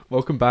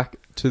welcome back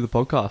to the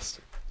podcast.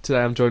 Today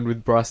I'm joined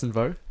with Bryce and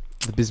Vo,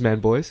 the Bizman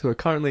boys, who are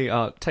currently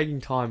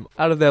taking time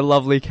out of their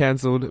lovely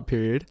cancelled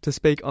period to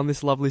speak on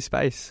this lovely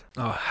space.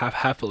 Oh,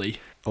 happily.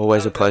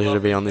 Always a pleasure to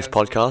be on this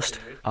podcast.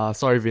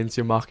 Sorry, Vince,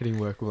 your marketing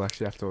work will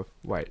actually have to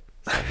wait.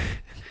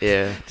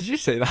 Yeah. Did you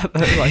see that?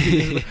 Like,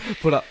 he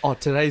put up,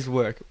 today's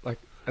work, like,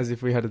 as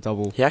if we had a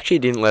double. He actually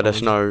didn't let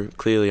us know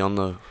clearly on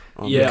the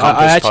Yeah,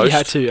 Compass I actually post.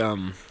 had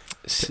to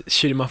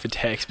shoot him off a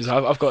text because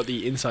I've got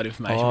the inside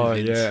information Oh,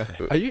 with Vince.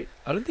 yeah. Are you?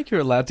 I don't think you're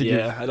allowed to give.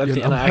 Yeah, I don't your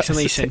think, and I number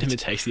accidentally as a sent him a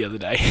text. text the other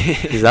day.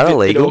 Is that Bit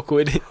illegal?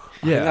 awkward.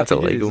 Yeah, that's I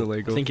think it is illegal.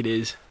 illegal. I think it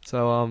is.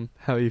 So,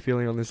 how are you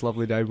feeling on this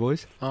lovely day,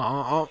 boys?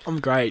 I'm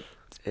great.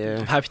 I'm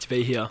Yeah. happy to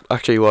be here.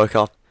 Actually woke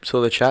up,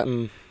 saw the chat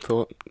and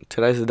thought,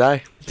 today's the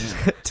day.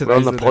 We're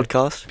Today's on the day.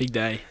 podcast. Big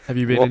day. Have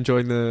you been What-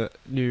 enjoying the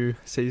new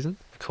season?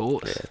 Of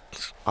course.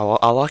 Yeah.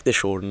 I like the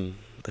shortened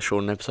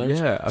episodes.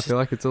 Yeah, I feel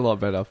like it's a lot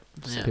better.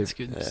 Yeah, it's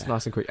good. It's Yeah.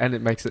 nice and quick, and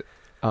it makes it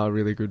that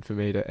really good for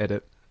me to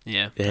edit.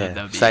 Yeah. Yeah.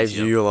 that would be Saves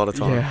easier. you a lot of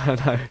time. Yeah,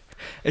 I know.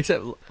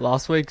 Except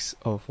last week's,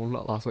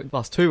 not last week,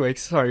 last 2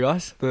 weeks, sorry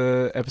guys,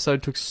 the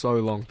episode took so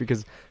long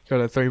because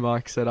got a 3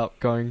 mic setup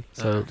going,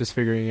 so Oh. just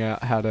figuring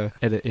out how to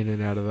edit in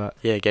and out of that.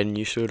 Yeah, getting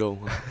used to it all.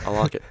 I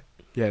like it.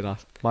 Yeah,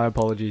 nice. My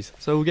apologies.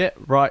 So we'll get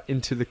right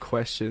into the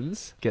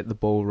questions, get the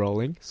ball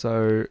rolling.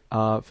 So,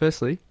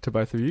 firstly, to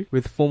both of you,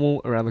 with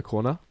formal around the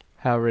corner,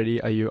 how ready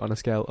are you on a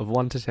scale of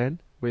 1 to 10,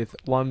 with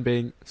 1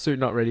 being suit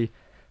not ready,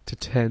 to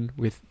 10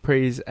 with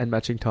prees and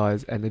matching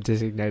ties and a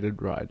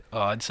designated ride? Oh,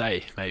 I'd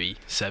say maybe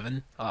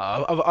 7.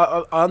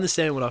 I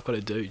understand what I've got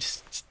to do.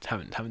 Just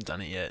haven't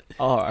done it yet.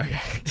 Oh, okay.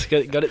 Just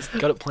got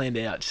it planned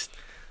out. Just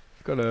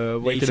Gotta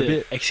wait need it a to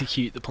bit.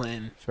 execute the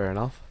plan. Fair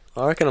enough.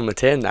 I reckon I'm a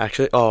 10,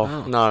 actually.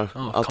 Oh. No.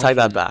 Oh, I'll take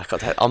that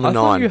confident. back. I'm a I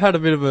thought 9. you had a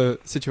bit of a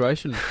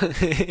situation.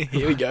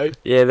 Here we go.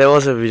 Yeah, there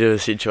was a bit of a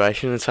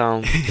situation. It's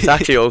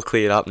actually all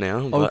cleared up now.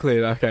 All but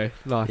cleared, okay.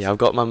 Nice. yeah, I've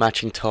got my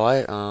matching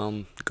tie.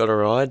 Got a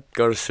ride.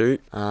 Got a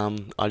suit.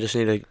 I just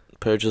need to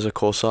purchase a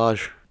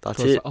corsage. That's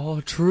it. Oh,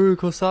 true,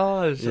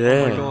 corsage. Oh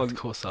Yeah. my god. Of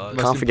course I.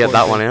 Most Can't forget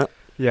that one out.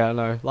 Yeah, I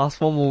know. Last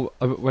formal,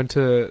 I went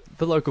to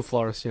the local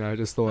florist,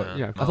 just thought,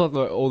 Yeah. I thought they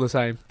were all the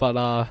same. But,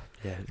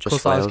 Yeah, just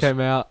corsage flowers. came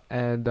out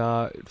and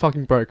it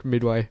fucking broke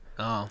midway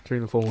Oh,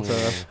 during the formal. So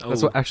Yeah.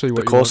 that's Oh. what actually The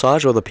what you want.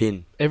 corsage or the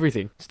pin?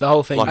 Everything. it's the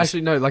whole thing. Like-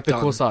 Actually, no, like the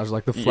done. corsage,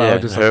 like the flower Yeah,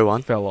 just her like,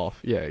 one. fell off.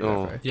 Yeah,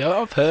 Oh. exactly. Yeah,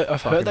 I've heard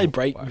Fucking they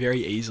break whack.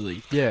 very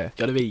easily. Yeah.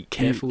 Got to be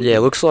careful. with Yeah, it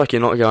it. looks like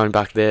you're not going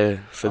back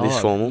there for this Oh,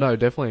 formal. No,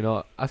 definitely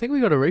not. I think we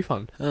got a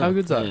refund. Oh, How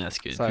good's that? Yeah, that's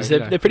good. So, 'Cause you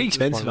they're, know, they're pretty it's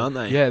expensive, fine. aren't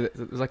they? Yeah,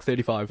 it was like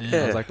 35.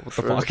 Yeah. I was like, what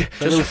the For- fuck?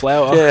 That little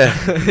flower. Yeah.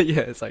 Yeah,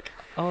 it's like,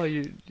 oh,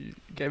 you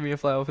gave me a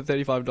flower for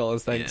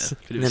 $35, thanks. Yeah,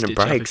 bit of a Then it stitch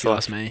up breaks, if you like-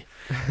 ask me.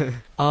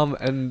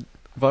 And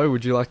Vo,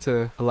 would you like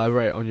to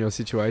elaborate on your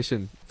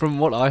situation? From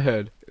what I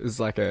heard, it was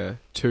like a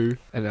 2,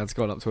 and now it's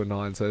gone up to a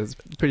 9, so it's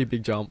a pretty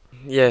big jump.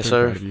 Yeah, Pretty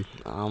so proud of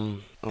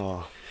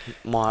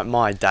you.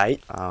 my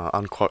date,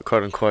 unquote,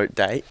 quote unquote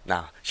date.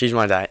 Nah, she's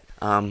my date.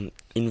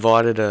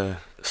 Invited a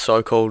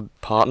so-called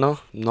partner,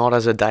 not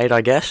as a date,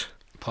 I guess.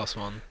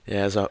 +1.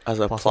 Yeah, as a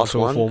plus to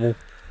a one. formal.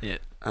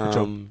 Good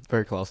job. Um,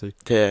 Very classy.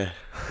 yeah,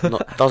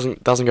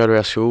 doesn't go to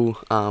our school.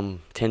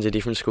 Attends a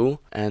different school,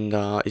 and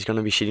he's going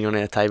to be sitting on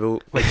our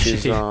table, which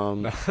is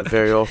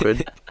very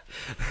awkward.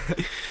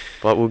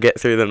 But we'll get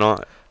through the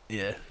night.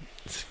 Yeah,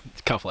 it's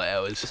a couple of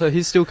hours. So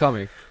he's still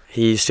coming.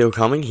 He's still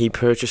coming. He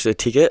purchased a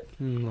ticket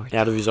Like,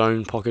 out of his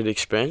own pocket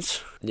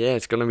expense. Yeah,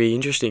 it's going to be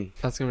interesting.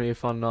 that's going to be a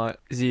fun night.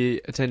 Is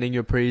he attending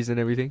your prees and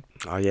everything?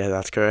 Oh yeah,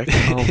 that's correct.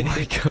 Oh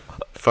my god.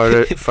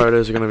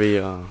 Photos are going to be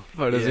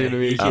Photos are Yeah, going to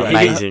be he can-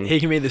 amazing. He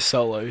can be the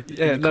solo.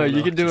 Yeah, no,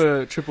 you can do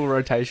a triple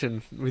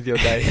rotation with your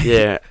date.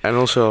 yeah, and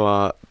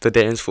also the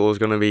dance floor is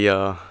going to be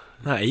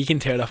No, he can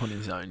tear it up on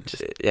his own.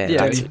 Just yeah, Yeah,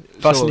 that's he-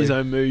 it. busting his surely.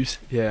 own moves.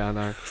 Yeah, I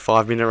know.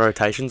 5-minute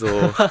rotations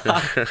or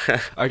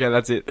Okay,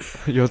 that's it.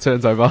 Your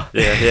turn's over.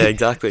 yeah,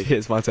 exactly.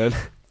 It's my turn.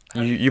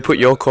 You put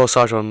your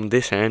corsage on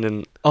this hand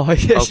and Oh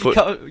yeah, I'll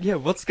put- yeah.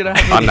 What's gonna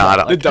happen? Oh,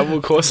 no, The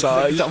double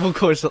corsage. double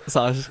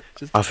corsage.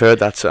 Just I've heard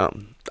that's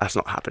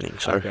not happening.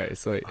 So okay,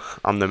 sweet.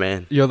 I'm the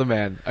man. You're the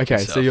man. Okay,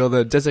 so Yourself. you're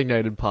the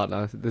designated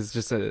partner. There's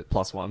just a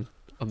 +1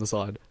 on the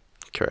side.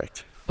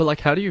 Correct. But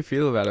like, how do you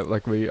feel about it?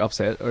 Like, were you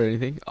upset or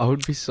anything? I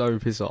would be so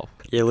pissed off.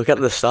 Yeah, look at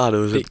the start. It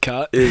was Big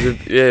cut. it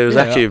was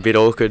Yeah. actually a bit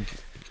awkward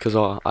because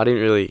I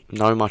didn't really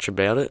know much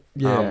about it.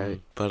 Yeah.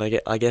 But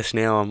I guess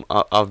now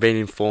I've been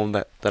informed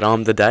that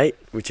I'm the date,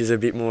 which is a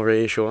bit more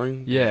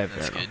reassuring. Yeah,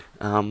 That's fair good.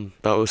 enough.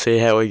 But we'll see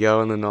how we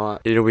go in the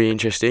night. It'll be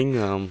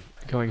interesting.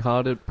 Going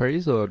hard at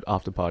prees or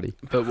after party?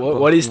 But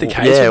what is the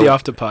case Yeah, with the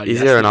after party? is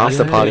That's there the- an that's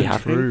after the party thing.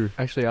 happening? True.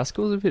 Actually, our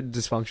school's a bit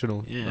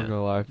dysfunctional. Yeah. Not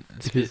gonna lie.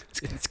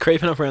 It's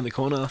creeping up around the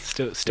corner.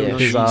 Still Yeah, not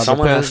because, sure. the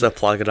someone has person- to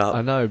plug it up.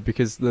 I know,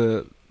 because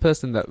the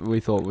person that we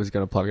thought was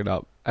going to plug it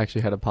up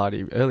actually had a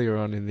party earlier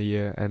on in the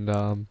year, and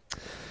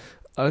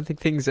I don't think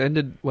things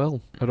ended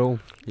well at all.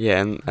 Yeah,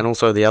 and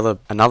also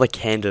another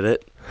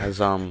candidate has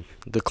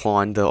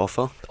declined the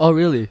offer. Oh,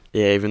 really?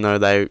 Yeah, even though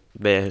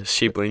their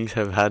siblings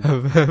have had.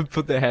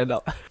 Put their hand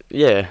up.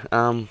 Yeah,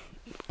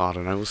 I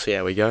don't know. We'll see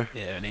how we go.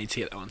 Yeah, I need to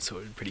get that one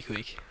sorted pretty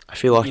quick. I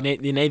feel like you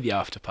need the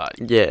after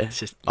party. yeah, It's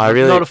just I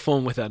really- not a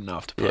form without an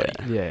after party.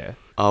 Yeah.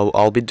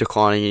 I'll be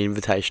declining an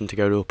invitation to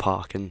go to a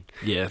park and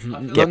Yeah,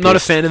 Get not a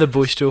pissed. fan of the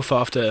bush stuff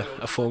after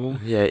a formal.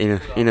 yeah,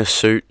 in a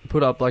suit.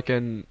 Put up like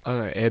an, I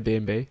don't know,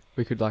 Airbnb.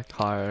 We could like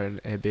hire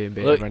an Airbnb.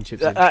 Look, Everyone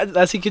chips in.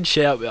 that's a good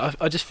shout. But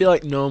I just feel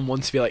like no one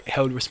wants to be like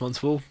held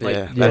responsible. Like,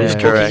 Yeah, that is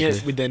booking correct.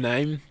 it with their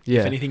name Yeah.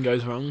 if anything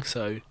goes wrong.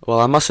 So Well,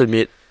 I must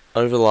admit,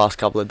 over the last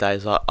couple of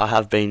days, I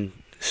have been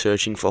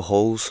searching for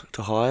halls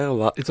to hire,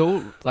 but It's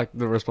all like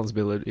the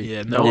responsibility.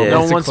 yeah, No no, one no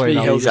wants one wants to be clean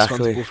up. held Exactly.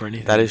 responsible for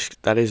anything.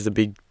 that is the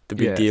big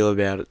Yeah. deal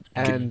about it.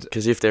 And-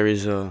 Because if there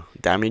is a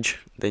damage,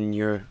 then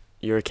you're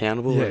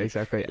accountable. Yeah, and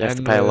exactly. You have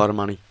to pay a lot of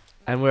money.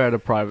 And we're at a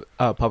private,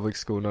 public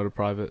school, not a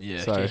private.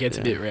 Yeah, so it gets a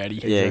yeah. bit rowdy.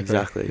 Yeah,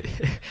 exactly.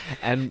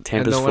 and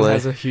Tempers no one flare.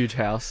 has a huge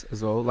house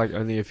as well. Like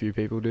only a few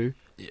people do.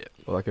 Yeah.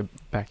 Or like a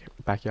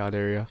backyard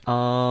area.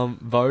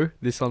 Vo,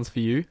 this one's for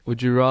you.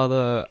 Would you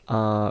rather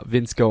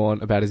Vince go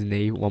on about his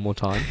knee one more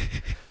time,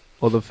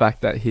 or the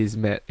fact that he's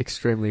met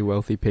extremely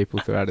wealthy people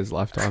throughout his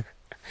lifetime?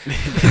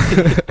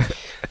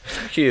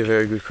 Actually, a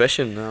very good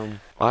question. I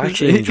 'Cause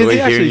actually he enjoy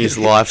actually- hearing his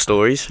life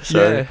stories,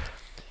 so yeah,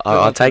 I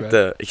not too take bad.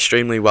 the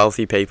extremely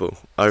wealthy people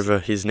over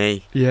his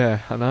knee. yeah,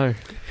 I know.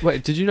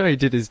 Wait, did you know he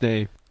did his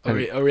knee? Oh,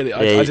 really? Yeah,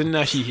 I didn't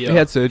actually hear. He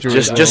had surgery.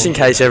 Just as just in well.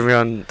 case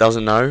everyone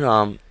doesn't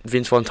know,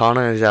 Vince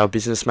Fontana is our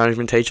business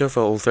management teacher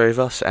for all three of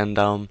us, and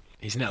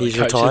He's now he's the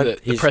coach retired. of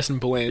the He's- Preston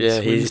Bullants yeah,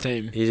 women's he's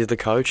team. he's the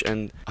coach,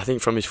 and I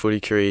think from his footy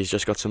career, he's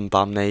just got some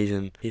bum knees,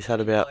 and he's had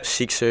about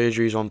 6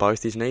 surgeries on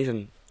both his knees,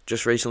 and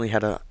just recently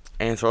had a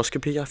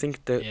arthroscopy, I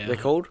think Yeah. they're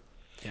called.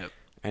 Yep.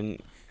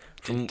 And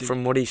Did-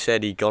 from what he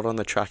said, he got on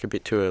the track a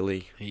bit too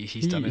early.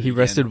 He's done it. He again.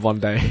 rested one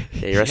day.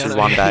 Yeah, he rested Yeah,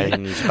 one no. day,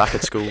 and he's back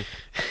at school.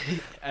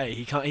 Hey,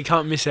 he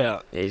can't miss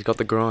out. Yeah, he's got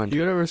the grind.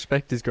 You gotta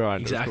respect his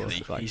grind. of Exactly.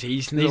 course. Like, He's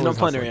always not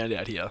playing hustling. around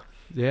out here.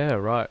 Yeah,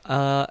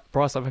 right.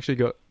 Bryce, I've actually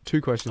got 2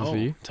 questions for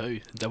you. Two,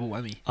 double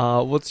whammy.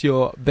 What's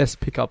your best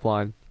pickup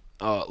line?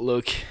 Oh,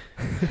 look,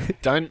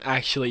 don't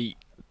actually.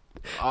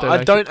 Don't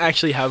I don't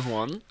actually have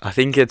one. I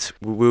think it's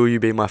 "Will You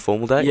Be My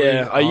Formal Date?"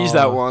 Yeah, I used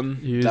that one.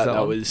 you used that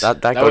one? was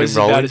That got was him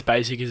rolling. about as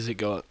basic as it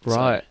got. so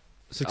Right.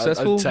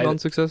 Successful? say that-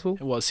 Non-successful?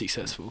 it was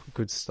successful.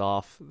 Good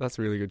stuff. That's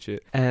really good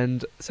shit.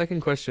 And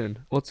second question,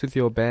 what's with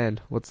your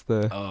band? What's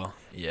the... Oh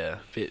yeah,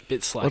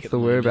 bit slack. What's at the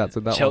moment. whereabouts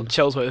of that one?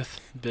 Chelsworth,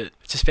 but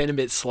just been a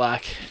bit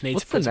slack. Needs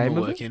What's to put the some name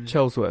more of work it? in.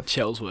 Chelsworth.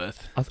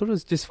 Chelsworth. I thought it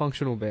was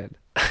Dysfunctional Band.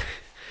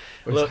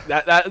 Look,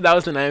 that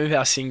was the name of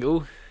our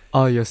single.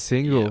 Oh, you're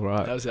single, Yeah,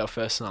 right. That was our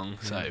first song.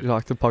 So You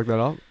like to plug that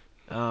up?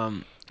 How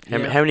yeah.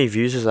 many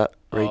views has that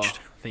reached?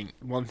 Oh, I think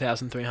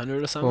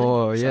 1,300 or something.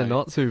 Oh, yeah, So,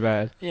 not too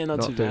bad. yeah,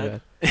 not too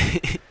bad.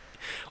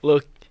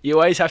 Look, you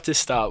always have to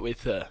start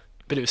with a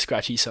bit of a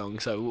scratchy song,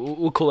 so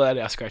we'll call that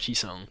our scratchy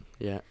song.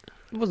 Yeah,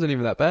 It wasn't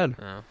even that bad.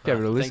 Oh, Give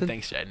it a listen.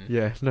 Thanks, Jaden.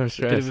 Yeah, no Bit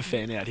stress. of a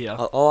fan out here.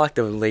 I like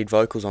the lead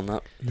vocals on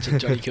that.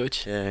 Johnny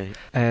Cooch. Yeah,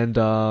 And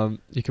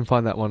you can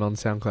find that one on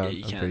SoundCloud, Yeah,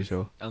 you I'm can. pretty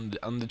sure.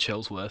 Under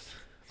Chelsworth.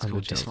 It's Under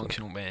called Chelsworth.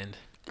 Dysfunctional Band.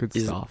 Good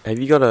Is, stuff. have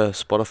you got a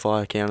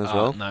Spotify account as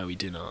well? No, we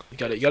do not. You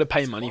got to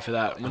pay money for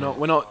that.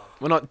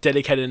 We're not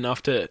dedicated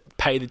enough to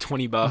pay the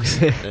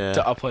 $20 Yeah.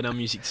 to upload our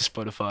music to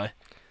Spotify.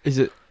 Is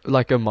it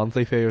like a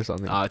monthly fee or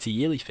something? It's a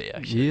yearly fee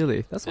actually.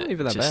 Yearly? That's not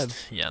even that bad.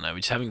 Yeah, no,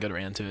 we just haven't got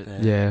around to it.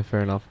 Yeah,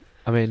 fair enough.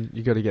 I mean,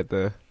 you got to get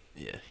the...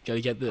 Yeah, got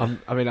to get the.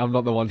 I'm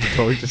not the one to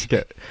talk, just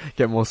get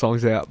more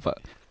songs out, but...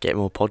 Get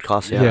more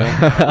podcasts out.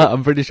 Yeah,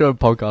 I'm pretty sure a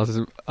podcast is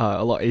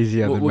a lot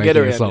easier we'll than get making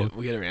a around song. it.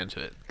 We'll get around to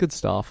it. Good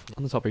stuff.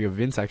 On the topic of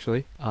Vince,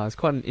 actually, it's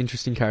quite an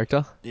interesting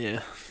character.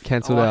 Yeah,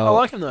 Cancelled I our...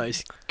 like him though.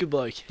 He's a good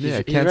bloke. Yeah,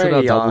 He's cancelled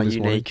our very double this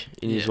morning. unique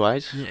in his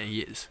ways. Yeah,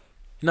 he is.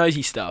 He knows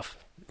his stuff,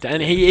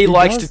 and he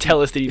likes does. to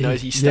tell us that he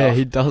knows his stuff. Yeah,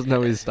 he does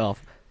know his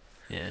stuff.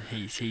 Yeah,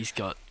 he's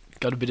got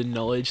a bit of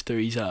knowledge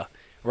through his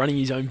running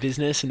his own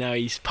business, and now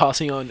he's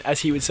passing on,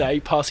 as he would say,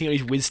 passing on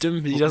his wisdom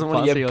because he doesn't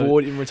want to Passing get on-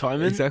 bored in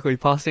retirement. Exactly,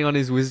 passing on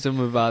his wisdom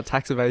of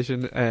tax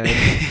evasion and...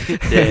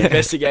 Yeah.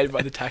 Investigated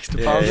by the tax Yeah,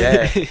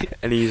 department. yeah.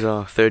 And his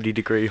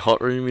 30-degree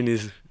hot room in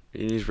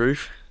his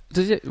roof.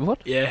 Did you...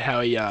 What? Yeah,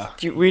 how he.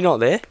 Were you not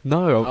there?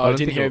 No, I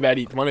didn't hear about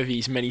one of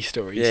his many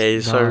stories. Yeah,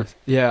 he's so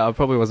Yeah, I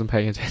probably wasn't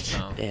paying attention.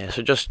 Oh. yeah.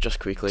 So just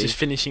quickly. Just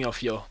finishing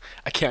off your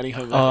accounting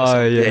homework. or Oh,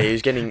 something. yeah. yeah,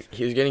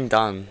 he was getting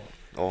done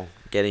or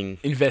getting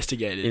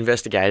Investigated.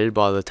 investigated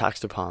by the tax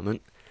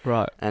department.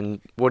 Right.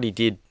 And what he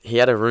did, he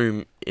had a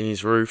room in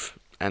his roof,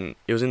 and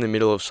it was in the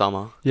middle of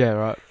summer. Yeah,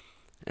 right.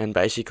 And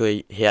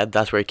basically,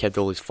 that's where he kept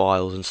all his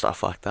files and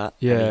stuff like that.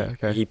 Yeah, And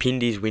okay. He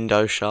pinned his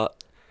windows shut,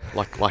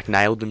 like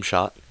nailed them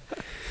shut.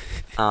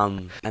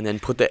 And then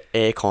put the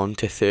aircon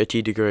to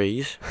 30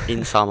 degrees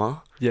in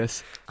summer.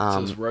 Yes. So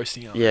it was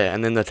roasting up. Yeah,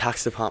 and then the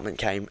tax department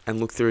came and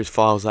looked through his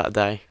files that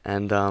day,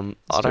 and I too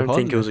don't hot,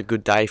 think it isn't was a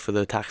good day for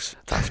the tax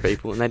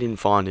people, and they didn't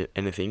find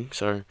anything,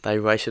 so they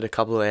wasted a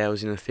couple of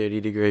hours in a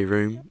 30-degree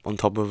room on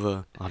top of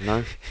a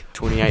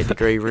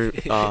 28-degree room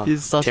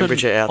He's such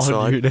temperature an outside.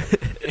 odd dude.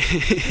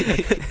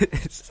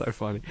 It's so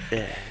funny.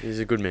 Yeah, he's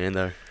a good man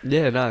though.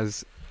 Yeah, no,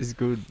 it's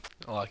good.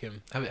 I like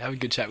him. Have a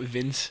good chat with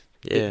Vince.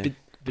 Yeah,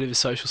 bit of a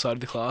social side of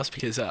the class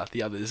because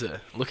the others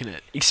are looking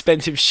at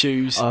expensive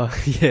shoes,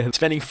 Yeah,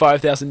 spending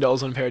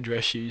 $5,000 on a pair of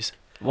dress shoes.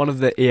 one of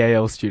the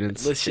EAL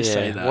students. Let's just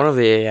say that. One of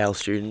the EAL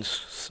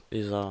students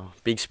is a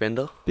big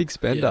spender. Big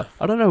spender.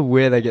 Yeah. I don't know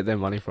where they get their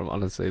money from,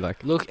 honestly.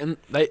 Like, Look, and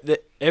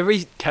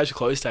every casual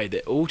clothes day,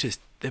 they're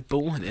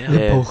balling out.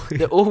 Yeah.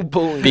 They're all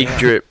balling Big out.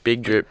 drip,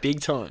 big drip. Big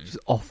time. just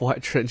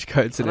off-white trench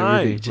coats and I know,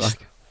 everything. just-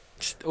 Like,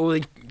 Just all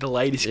the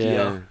latest Yeah,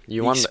 gear,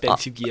 you the wonder.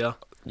 expensive gear.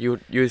 You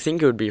would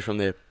think it would be from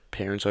their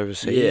parents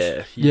overseas.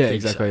 Yeah, you'd yeah, think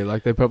exactly. so.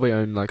 Like, they probably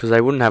own, like, Because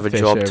they wouldn't have a fair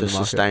job share to of the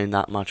market. sustain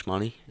that much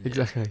money.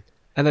 exactly.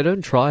 And they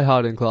don't try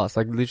hard in class.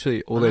 Like,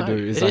 literally, all I they know.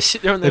 do is, they like, just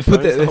sit there on they their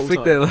phones they the whole flick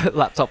time. their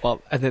laptop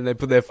up and then they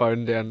put their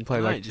phone down and play,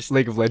 I know, like, just-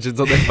 League of Legends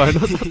on their phone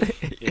or something.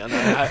 Yeah, I know.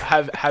 I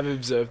have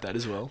observed that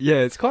as well. Yeah,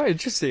 it's quite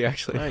interesting,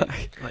 actually.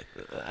 Mate,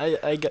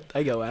 like,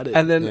 I go at it.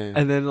 And then,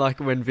 Yeah. like,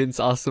 when Vince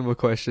asks them a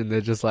question,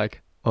 they're just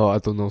like, "Oh, I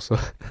don't know, sir."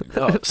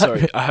 Oh,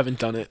 sorry, I haven't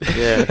done it.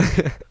 Yeah.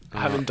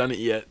 I haven't done it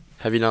yet.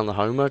 Have you done the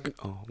homework?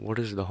 Oh, what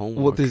is the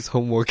homework? What is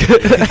homework?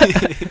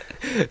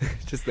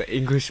 Just the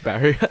English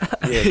barrier.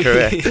 Yeah,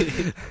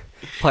 correct.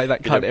 Play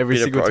that card every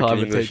Bit of single broken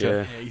time, English,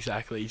 teacher. Yeah,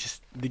 exactly.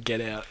 Just the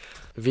get out.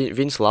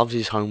 Vince loves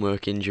his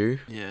homework in due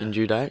Yeah.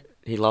 date.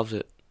 He loves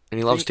it, and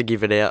he loves to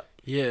give it out.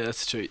 Yeah,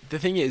 that's true. The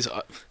thing is,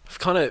 I've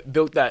kind of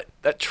built that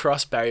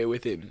trust barrier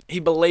with him. He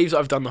believes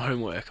I've done the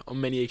homework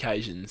on many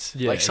occasions.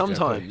 Yeah, like exactly.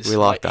 sometimes, We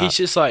like that. He's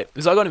just like,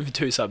 because I got him for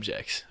 2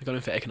 subjects. I got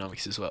him for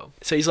economics as well.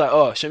 So he's like,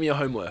 "Oh, show me your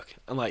homework."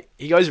 And like,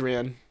 he goes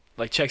around,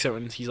 like checks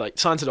everyone. He's like,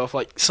 signs it off,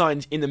 like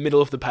signs in the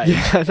middle of the page.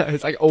 Yeah, I know,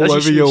 it's like all Does over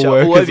his your signature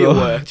work. all as over your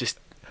well. work. Just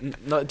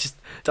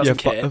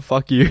doesn't yeah, care.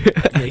 Fuck you.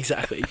 Yeah,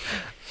 exactly.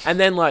 And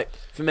then like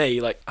for me,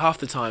 like half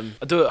the time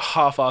I do a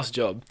half-assed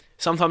job.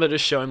 Sometimes I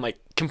just show him like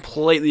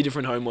completely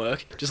different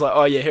homework. Just like,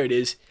 "Oh yeah, here it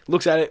is."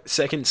 Looks at it,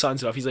 second,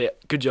 signs it off. He's like,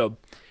 "Good job."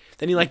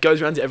 Then he like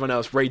goes around to everyone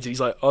else, reads it. He's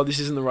like, "Oh, this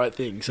isn't the right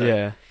thing." So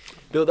Yeah,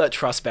 build that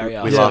trust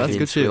barrier. We Yeah, love that's him.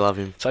 good shit. We love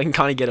him. So I can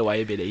kind of get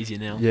away a bit easier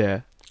now.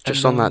 yeah.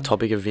 Just And, on that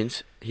topic of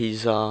Vince,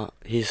 his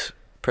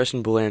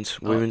Preston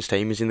Bullants women's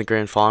team is in the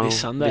grand final This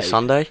Sunday. This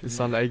Sunday. This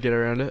Sunday, get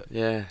around it.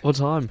 Yeah. What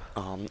time?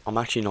 I'm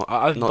actually not.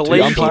 I not too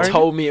believe he sure.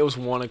 told me it was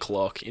 1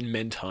 o'clock in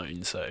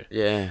Mentone. So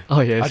Yeah.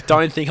 Oh yeah. I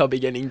don't think I'll be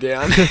getting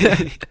down.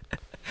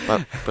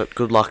 But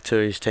good luck to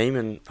his team,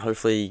 and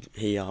hopefully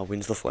he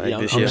wins the flag Yeah,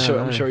 this I'm year. sure.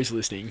 Yeah. I'm sure he's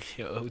listening.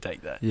 He'll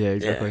take that. Yeah,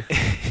 exactly.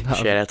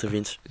 Shout out to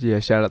Vince. Yeah,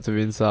 shout out to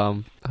Vince. I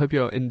hope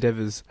your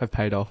endeavours have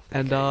paid off.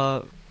 And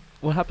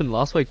what happened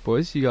last week,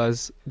 boys? You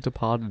guys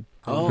departed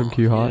from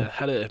Q High. Yeah,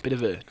 had a bit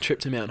of a trip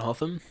to Mount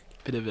Hotham,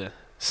 bit of a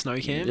snow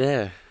camp.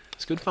 Yeah.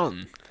 It's good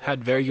fun.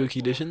 Had very good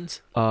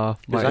conditions. My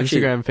was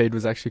actually- Instagram feed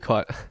was actually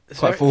quite It's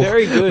quite very, full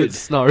very good. with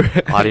snow.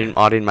 I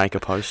didn't make a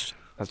post.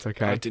 That's I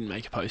okay. didn't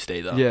make a post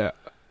either. Yeah.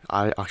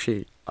 I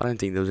don't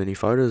think there was any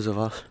photos of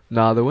us.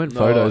 Nah, there weren't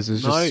photos. It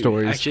was just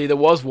stories. Actually, there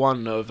was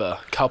one of a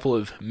couple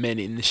of men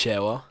in the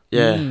shower.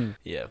 Yeah. Mm.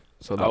 Yeah,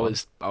 So I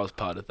was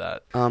part of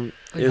that. It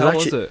was How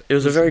actually was it? it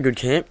was a very good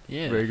camp.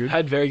 Yeah, Very good.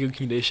 Had very good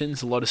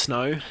conditions. A lot of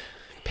snow.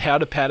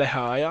 Powder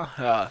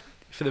higher.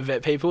 For the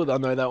vet people, they'll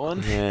know that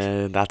one.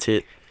 Yeah, that's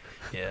it.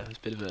 Yeah,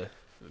 it was a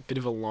bit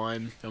of a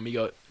lime, and we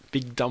got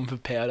big dump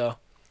of powder.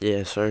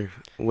 Yeah, so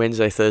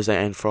Wednesday,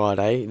 Thursday and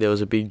Friday there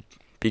was a big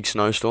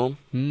snowstorm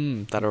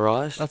that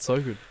arose. That's so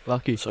good.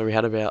 Lucky. So we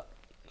had about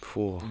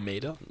A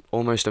meter.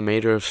 almost a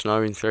meter of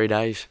snow in 3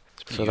 days.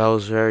 It's pretty So good. that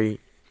was very,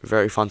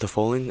 very fun to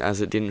fall in, as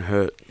it didn't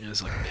hurt. It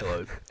was like a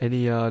pillow.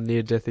 Any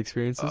near-death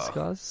experiences,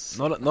 guys?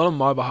 Not on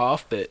my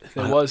behalf, but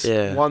there was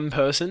yeah. one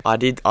person. I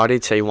did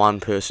see one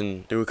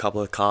person do a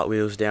couple of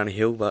cartwheels down a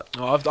hill, but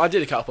Oh, I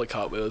did a couple of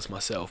cartwheels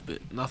myself, but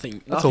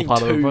nothing. That's all nothing part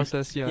too, of the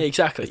process, yeah. Yeah,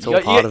 exactly. it's You all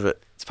got- part of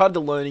it. It's part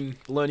of the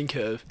learning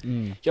curve.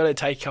 Mm. You got to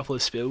take a couple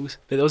of spills,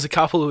 but there was a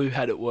couple who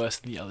had it worse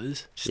than the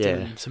others. Just Yeah.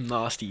 doing some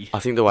nasty. I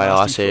think the way I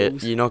Nasty see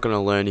falls. it, you're not going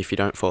to learn if you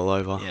don't fall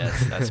over. Yeah,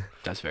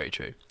 that's very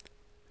true. And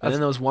That's- then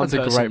there was one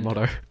That's person. a great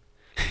motto.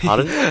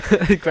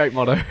 Pardon? Great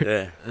motto.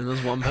 Yeah. And there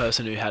was one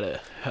person who had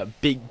a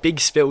big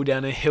spill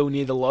down a hill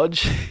near the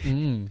lodge,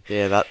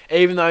 Yeah, that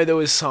even though there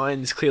was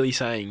signs clearly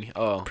saying,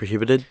 "Oh,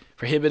 prohibited.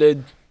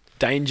 prohibited,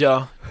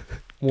 danger,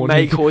 Warning.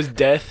 may cause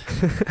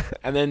death."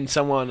 And then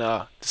someone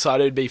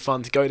decided it'd be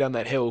fun to go down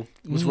that hill.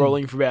 It was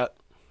rolling for about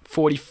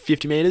 40,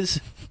 50 meters.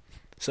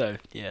 So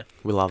yeah,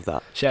 We love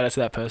that. shout out to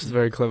that It's person.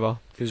 very clever.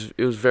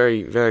 It was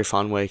very, very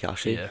fun week,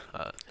 actually. Yeah,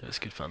 it was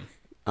good fun.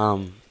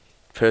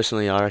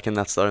 Personally, I reckon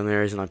that's the only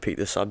reason I picked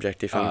this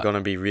subject, if I'm going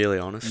to be really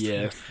honest.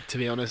 Yeah, to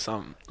be honest, I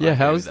Yeah, agree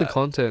how with is the that.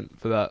 content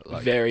for that?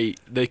 Like,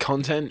 The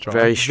content Dry.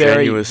 Very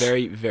strenuous.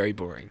 very, very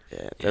boring.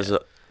 Yeah,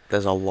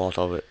 there's a lot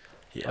of it.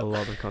 Yeah, a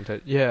lot of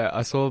content. Yeah,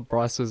 I saw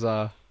Bryce was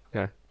the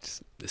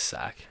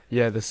sack,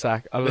 the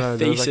sack. I don't know. the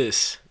there was, like,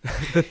 thesis.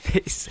 the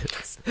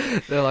thesis.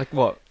 They're like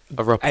what?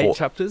 A 8 report.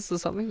 chapters or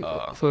something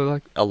Oh. for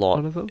like A lot.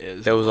 one of them.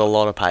 It There was a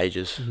lot of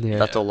pages. Yeah.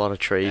 That's a lot of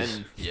trees.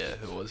 And yeah,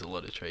 there was a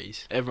lot of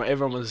trees.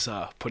 Everyone was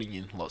putting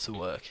in lots of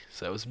work,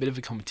 so it was a bit of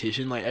a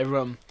competition. Like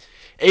everyone,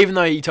 even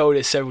though he told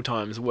us several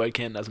times, the word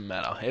count doesn't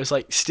matter. It was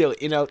like still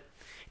in our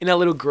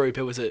little group,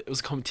 it was a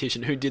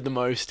competition who did the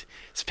most.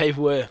 So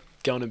people were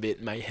going a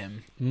bit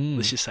mayhem. Mm.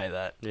 Let's just say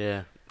that.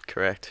 Yeah.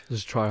 Correct.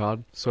 Just try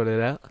hard, sort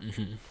it out.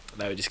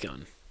 They were just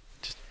going,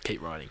 just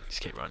keep writing,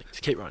 just keep writing,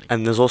 just keep writing.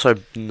 And there's also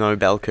no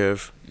bell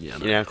curve Yeah,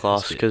 in our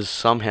class because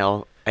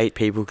somehow 8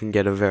 people can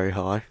get a very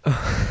high.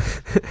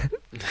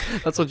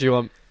 That's what you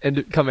want.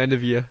 Come end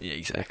of year. yeah, Yeah,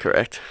 exactly.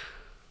 correct.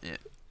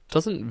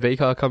 Doesn't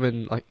VCAR come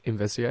and like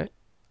investigate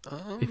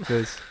if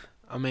there's?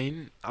 I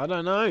mean, I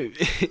don't know.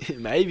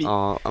 Maybe.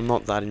 I'm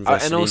not that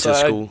invested And also, into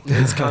school.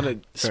 it's kind of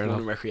Fair sport enough.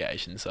 and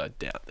recreation, so I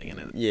doubt they're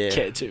gonna Yeah,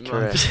 care too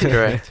correct. much.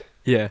 Correct.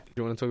 Yeah. Do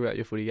you want to talk about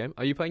your footy game?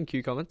 Are you playing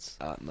Q Comments?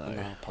 No.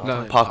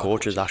 No. Park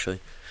Orchards, actually.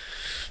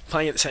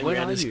 Playing at the same Where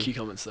ground are as you? Q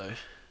Comments though.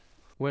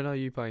 When are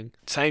you playing?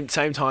 Same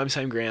time,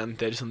 same ground.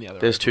 They're just on the other.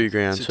 There's end. 2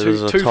 grounds. So So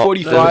there's a top,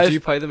 245. No, do you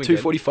play them again?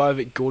 245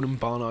 at Gordon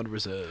Barnard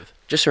Reserve.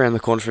 just around the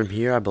corner from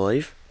here, I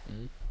believe.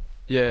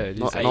 Yeah, it is.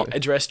 Not- Hey, not-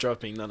 address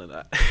dropping, none of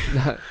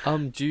that.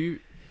 Do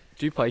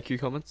you play Q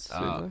Comments?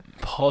 soon, though?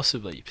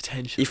 Possibly,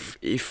 potentially.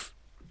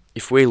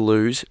 If we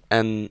lose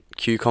and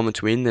Q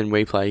Comets win, then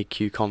we play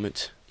Q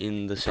Comets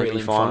in the Prelim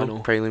semi-final,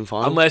 prelim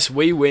final. Unless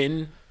we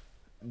win,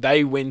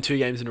 they win 2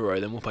 games in a row,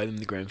 then we'll play them in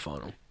the grand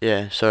final.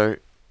 Yeah, so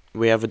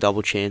we have a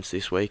double chance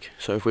this week.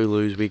 So if we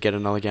lose, we get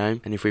another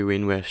game, and if we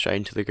win, we're straight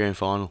into the grand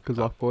final. Good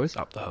luck, boys.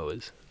 Up the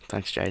hoers.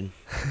 Thanks, Jaden.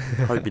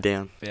 Hope you're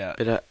down. Yeah.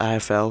 Bit of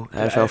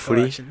AFL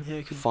footy. action. Yeah,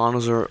 good.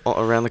 Finals are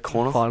around the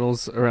corner.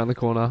 Finals around the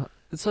corner.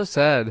 It's so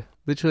sad.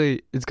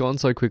 Literally, it's gone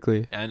so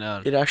quickly. And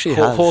It actually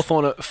has.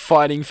 Hawthorn are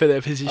fighting for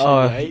their position,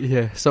 Oh mate.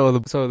 yeah. So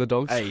are the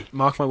dogs. Hey,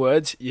 mark my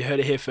words. You heard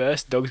it here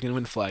first. Dogs going to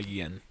win the flag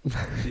again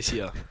this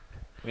year.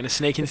 We're going to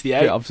sneak into the 8.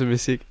 Bit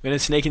optimistic. We're going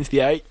to sneak into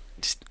the 8.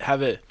 Just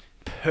have a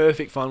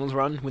perfect finals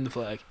run. Win the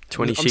flag.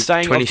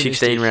 2016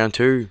 optimistic. round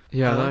 2.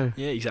 Yeah, I know.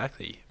 Yeah,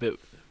 exactly. But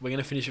we're going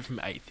to finish it from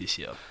 8th this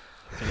year.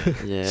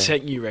 Yeah.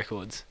 Set new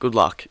records. Good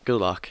luck. Good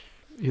luck.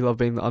 You love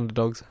being the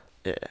underdogs.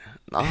 Yeah.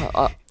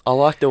 I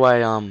like the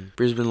way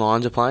Brisbane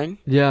Lions are playing.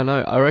 Yeah, I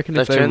know. I reckon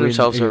They've if they turned win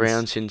themselves against-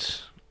 around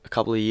since a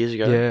couple of years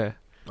ago. Yeah.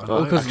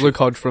 Oh, Because actually- Luke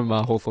Hodge from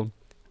Hawthorn.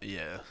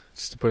 Yeah.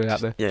 Just to put it out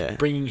there. Yeah.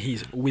 Bringing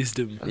his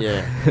wisdom.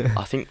 Yeah.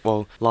 I think,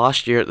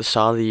 last year at the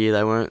start of the year,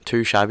 they weren't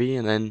too shabby,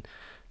 and then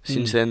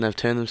since then, they've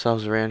turned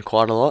themselves around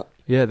quite a lot.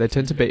 Yeah, they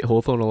tend to beat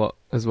Hawthorn a lot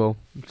as well.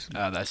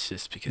 That's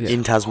just because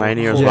In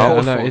Tasmania as Yeah, well.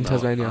 I know, in Hawthorn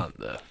Tasmania. aren't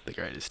the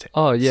greatest team.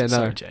 Oh, yeah,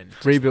 Sorry, no. Jane.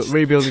 Just-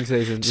 Rebuilding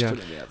season, just yeah.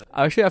 putting it out there.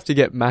 I actually have to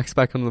get Max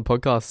back on the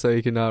podcast so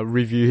he can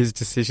review his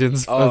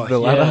decisions Oh, of the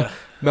ladder. yeah.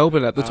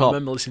 Melbourne at the I top.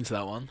 remember listening to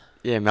that one.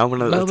 Yeah,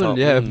 Melbourne at the Melbourne, top.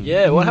 yeah.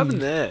 Yeah, what Mm.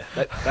 happened there?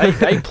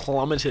 They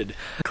plummeted.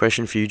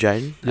 Question for you,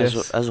 Jaden.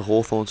 Yes. As a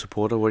Hawthorn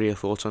supporter, what are your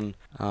thoughts on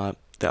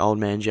the old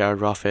man, Jared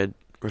Roughhead,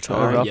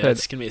 retiring? Roughhead. Yeah,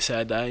 it's gonna be a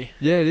sad day.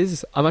 Yeah, it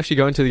is. I'm actually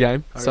going to the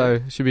game, Oh, so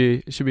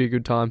really? it should be a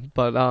good time.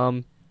 But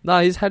no,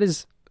 he's had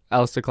his,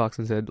 Alistair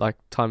Clarkson said, like,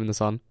 time in the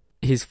sun.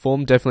 His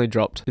form definitely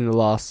dropped in the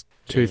last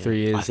 2-3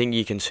 years. I think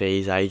you can see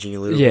he's aging a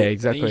little Yeah, bit. I think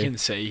exactly. you can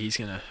see he's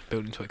gonna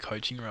build into a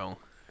coaching role.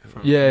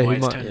 From Yeah, the he way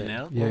it's might- turning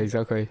yeah. out. Yeah,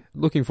 exactly.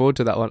 Looking forward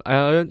to that one.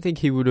 I don't think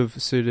he would have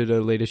suited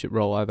a leadership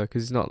role either,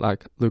 because he's not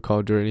like Luke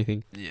Hodge or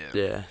anything. Yeah.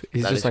 Yeah,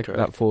 He's that just is like correct.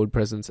 that forward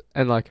presence.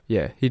 And like,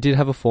 yeah, he did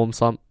have a form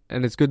slump,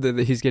 and it's good that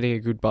he's getting a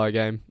good bye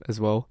game as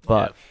well.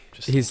 But Yeah,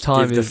 just his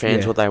time Give the is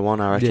fans yeah. what they want,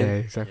 I reckon. Yeah, yeah,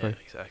 exactly.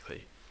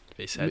 exactly.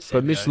 Be sad.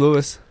 But Mitch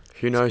Lewis,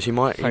 Who knows? He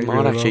might Played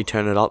really actually well.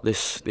 turn it up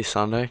this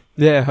Sunday.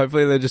 yeah,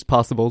 hopefully they just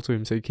pass the ball to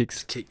him so he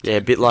kicks. kick Yeah,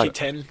 a bit like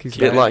 10. He's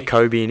bit Yeah. like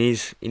Kobe in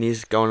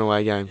his going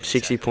away game. Yeah, 60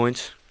 exactly.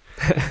 points.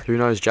 Who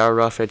knows? Jared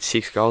Ruff had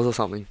 6 goals or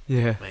something.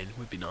 Yeah, I mean,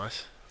 would be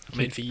nice. I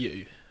mean, for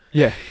you.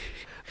 yeah.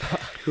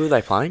 Who are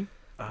they playing?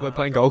 We're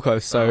playing Gold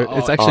Coast, so Oh,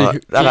 it's oh, actually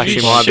that You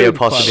actually might be a should-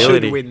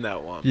 possibility. Should win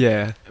that one.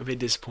 yeah. I'd be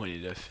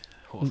disappointed if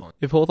Hawthorn.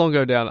 If Hawthorn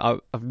go down,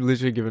 I've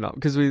literally given up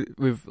because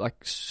we've like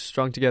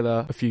strung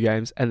together a few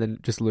games and then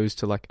just lose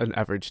to like an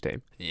average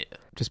team Yeah.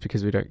 just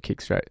because we don't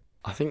kick straight.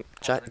 I think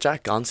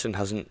Jack Gunston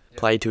hasn't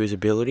played to his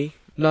ability.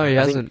 No, he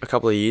I hasn't. think a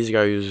couple of years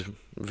ago he was a He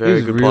very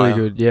was good really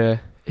player. good. Yeah,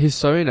 he's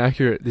so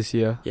inaccurate this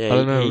year. I Yeah,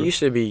 don't know. he used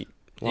to be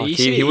like used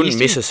to he be- wouldn't used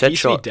to miss be- a set he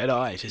used to be shot dead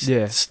eye. Just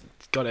Yeah.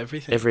 got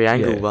everything. every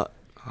angle, Yeah. but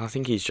I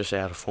think he's just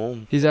out of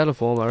form. He's out of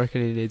form. I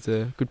reckon he needs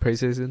a good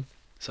preseason.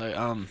 So,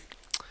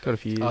 Got a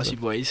few years. ask you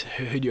left. boys,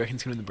 who do you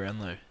reckon's going to win the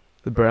Brownlow?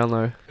 The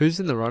Brownlow. Who's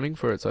in the running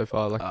for it so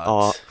far? Like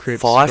Oh,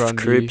 Cripps, Fife,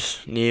 Grundy.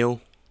 Cripps,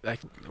 Neil. Like,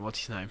 what's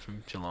his name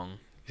from Geelong?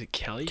 Is it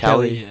Kelly?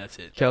 Kelly. Yeah, that's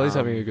it. Kelly's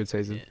um, having a good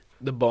season. Yeah.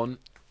 The Bond.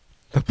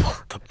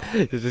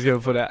 You're just gonna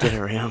put out Get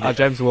around.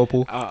 James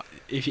Warple.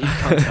 If you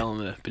can't tell,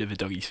 I'm a bit of a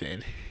Doggies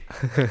fan.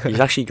 He's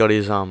actually got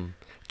his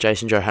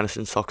Jason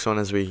Johannesson socks on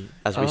as we speak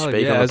yeah, on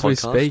the as we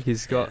podcast. speak,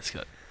 he's Yeah, got it's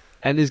got.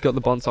 and he's got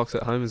the Bond socks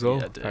at home as well.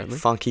 Yeah, I do. apparently.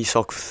 Funky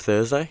sock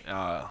Thursday.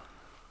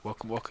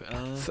 Walk.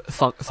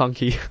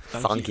 Funky.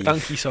 Funky.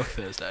 Funky Sock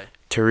Thursday.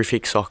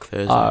 Terrific sock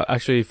Thursday.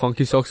 Actually,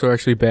 funky socks are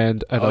actually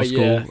banned at our school.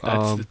 Yeah,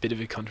 that's a bit of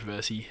a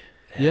controversy.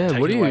 Yeah,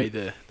 Taking what do you away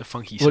the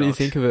funky socks. what do you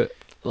think of it?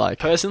 Like,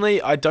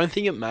 Personally, I don't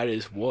think it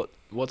matters what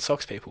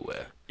socks people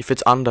wear. if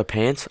it's under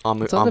pants,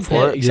 I'm It's under for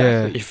pants, it.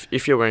 exactly.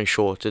 If you're wearing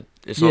shorts,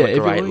 it's yeah, not if a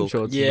you're great wearing look.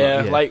 shorts,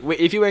 Yeah, yeah. like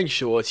if you're wearing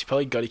shorts, you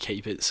probably got to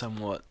keep it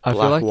somewhat. I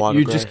feel black, like white,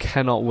 you or just grey.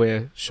 cannot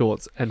wear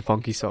shorts and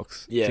funky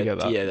socks Yeah,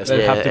 together. yeah, that's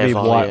They right. have to be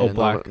ever, white yeah, or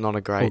black. Not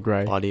a great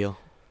grey. idea.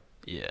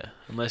 Yeah,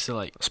 unless they're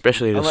like,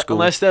 especially the school.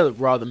 unless they're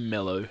rather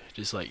mellow,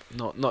 just like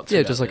not too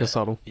Yeah, out just like there. a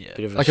subtle, Yeah,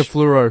 Bit of like a s-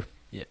 fluoro.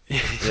 yeah.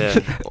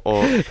 yeah,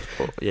 or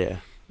yeah,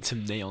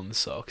 Some neon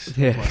socks.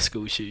 Yeah. My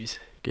school shoes.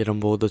 get on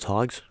board the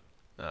Tigers.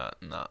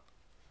 Nah.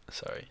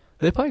 Sorry.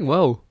 They're playing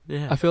well.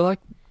 Yeah, I feel like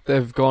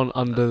they've gone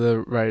under the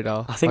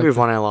radar. I think Like, we've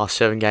won our last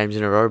 7 games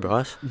in a row,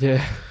 Bryce.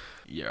 Yeah,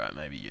 You're right.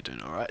 Maybe you're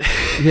doing all right.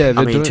 yeah. I they're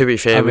mean, doing- to be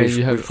fair, I mean, you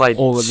we've have played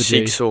all at the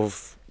G.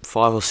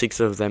 5 or 6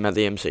 of them at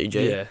the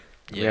MCG. Yeah.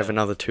 We have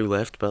another 2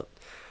 left, but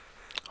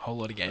whole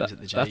lot of games That-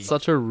 at the G. that's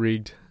such a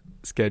rigged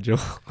schedule.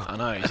 I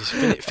know. Just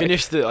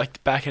finish the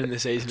back end of the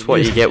season. it's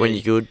what you get when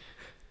you're good.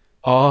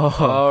 Oh,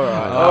 All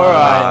right. Oh, All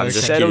right. I'm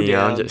just Settle kidding,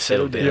 down. I'm just Settle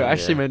settled down. You're down.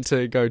 actually yeah. meant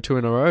to go 2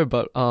 in a row,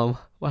 but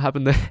what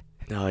happened there?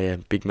 Oh yeah,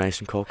 Big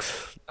Mason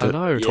Cox. I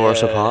know. Tore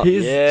us apart.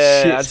 He's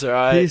yeah, shit. that's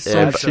right. He's so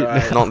that's shit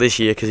right. Not this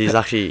year because he's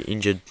actually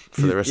injured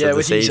for the rest yeah, of the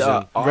with his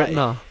season. eye.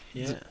 Retina.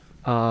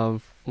 Yeah.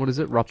 What is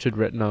it? Ruptured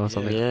retina or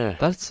something. Yeah.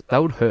 That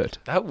would hurt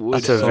That would.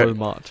 That's a so very-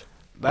 much.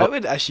 that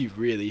would actually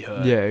really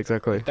hurt. Yeah,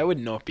 exactly. That would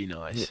not be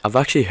nice. I've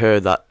actually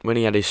heard that when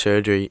he had his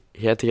surgery,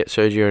 he had to get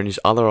surgery on his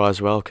other eye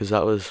as well because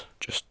that was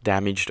just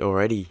damaged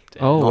already.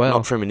 Damn. Oh, not, wow.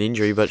 not from an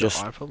injury, but Got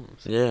just eye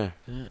problems. yeah.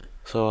 Yeah.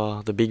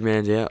 So the big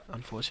man's out.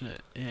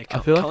 Unfortunate. Yeah. I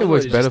feel like it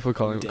works Collingwood is better just for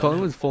Collingwood. down.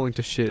 Collingwood's falling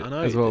to shit I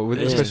know, as well, with,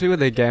 yeah. especially with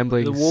their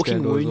gambling. The walking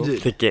scandal as well.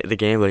 wounded. The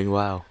gambling.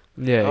 Wow.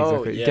 Yeah, Oh,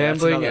 exactly. yeah, that's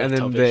Gambling another and then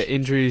topic. their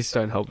injuries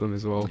don't help them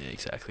as well. Yeah,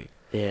 exactly.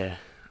 Yeah.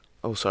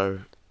 Also,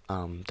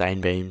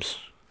 Dane Beams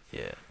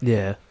Yeah.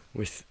 Yeah.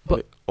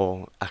 But-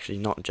 or actually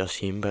not just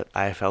him, but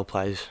AFL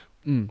players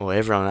Mm. or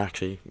everyone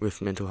actually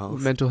with mental health.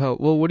 Mental health.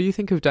 Well, what do you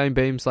think of Dane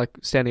Beams like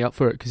standing up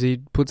for it? Because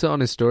he puts it on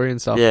his story and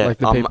stuff. yeah, like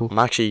the people.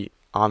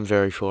 I'm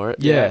very for it.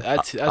 Yeah,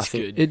 That's I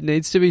think good. It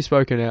needs to be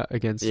spoken out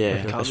against. Yeah. I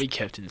It feel. can't be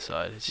kept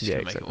inside. It's just Yeah,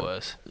 gonna make exactly. it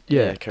worse.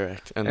 Yeah.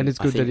 correct. And it's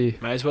I good that think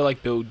he. May as well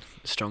like build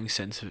a strong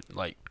sense of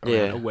like around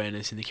Yeah.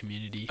 awareness in the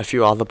community. a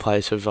few other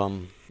players have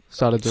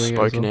Started doing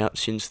spoken it as well. out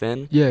since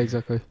then. Yeah,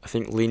 exactly. I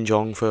think Lin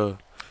Jong for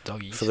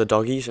Doggies. the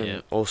Doggies and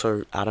Yeah.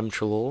 also Adam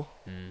Trelaw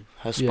Mm.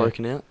 has Yeah.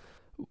 spoken out.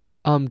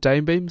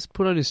 Dane Beams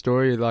put on his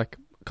story like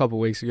a couple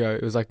of weeks ago.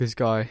 It was like this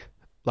guy,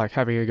 like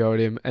having a go at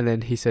him, and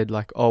then he said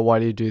like, "Oh, why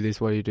do you do this?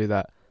 Why do you do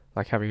that?"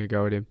 Like having a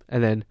go at him,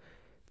 and then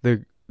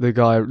the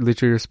guy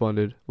literally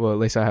responded, "Well, at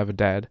least I have a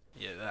dad."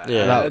 Yeah,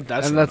 Yeah.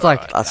 that's and not that's like-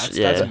 right. That's- that's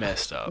yeah.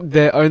 messed up.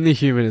 They're only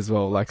human as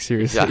well. Like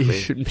seriously, you Exactly.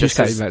 shouldn't be Just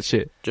saying 'cause- that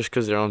shit. Just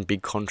because they're on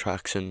big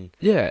contracts and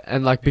Yeah,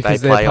 and like because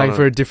They they're play playing on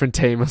for a- a different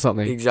team or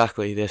something.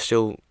 exactly, they're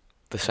still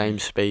the same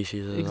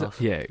species as us.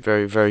 Yeah,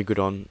 Very, very good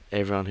on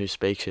everyone who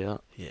speaks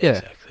out, Yeah, Yeah.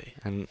 exactly.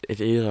 and it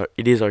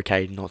is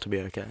okay not to be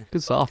okay.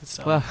 good stuff. Good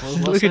stuff. Wow. Well,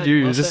 well Look at said, you,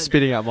 well you're just said.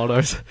 spitting out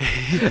mottos.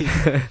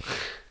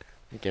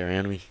 Get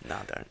around me, nah,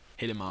 don't.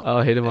 Hit him up.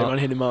 Oh, hit him Everyone up.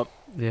 hit him up.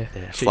 Yeah.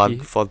 Yeah, Cheeky.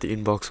 flood the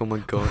inbox. Oh my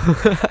god,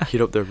 hit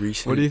up the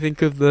recent. What do you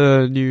think of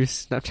the new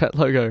Snapchat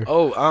logo?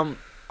 Oh, I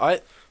I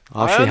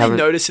actually only haven't.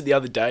 noticed it the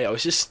other day. I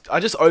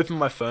just opened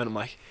my phone. I'm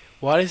like,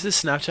 why does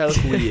this Snapchat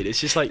look weird? It's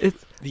just like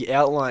It's- the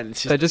outline.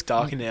 It's They just just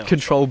darker now.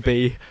 Control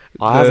B.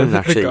 I haven't the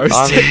actually. ghost.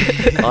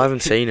 I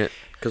haven't seen it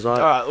because All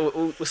I right,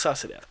 we'll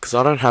suss it out.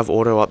 don't have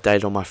auto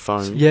update on my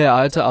phone. Yeah,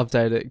 I had to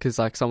update it because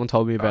like someone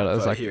told me about Alright, it. I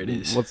was but like, here it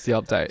is. "What's the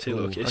update?" See,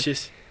 look, Ooh, it's okay.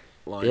 just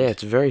lines. Yeah,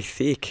 it's very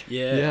thick.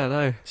 yeah, Yeah, I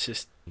know. It's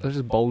just They're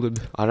just bolded.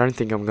 I don't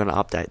think I'm gonna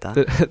update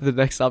that. The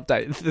next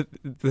update,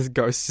 the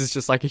ghost is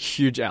just like a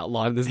huge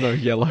outline. There's no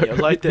yellow. yeah, I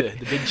like the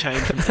big change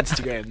from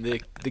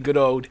Instagram. The good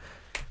old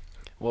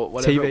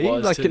whatever it TV,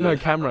 was like to no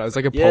the, camera. It was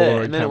like a yeah,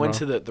 Polaroid and then camera. it went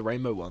to the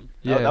rainbow one.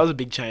 Yeah. That was a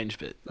big change,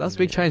 but That's a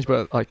big change,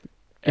 but like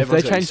if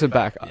Everyone's they got change used the to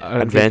back, that, yeah. I don't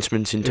think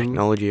Advancements in it would-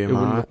 technology, it am I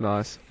wouldn't right? look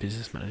nice.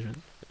 business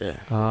management. Yeah.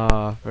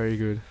 Ah, very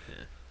good.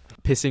 Yeah.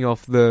 Pissing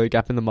off the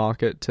gap in the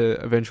market to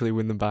eventually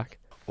win them back.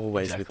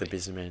 Always with Exactly. the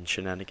businessman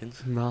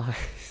shenanigans. Nice.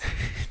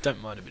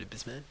 Don't mind a bit of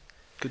business.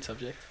 Good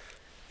subject.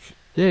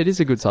 Yeah, it is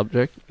a good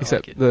subject, I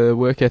except like it. the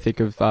work ethic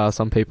of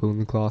some people in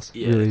the class.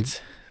 Yeah. Really.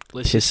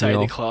 Let's pissed just say me the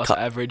off. class Cut.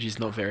 average is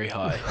not very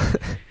high.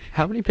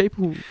 How many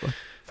people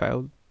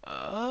failed?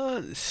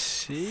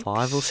 6?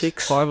 5 or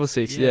 6? 5 or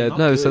 6. Yeah, Yeah, not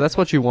no. So good. that's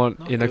what you want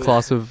Not in a good.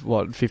 class of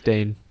what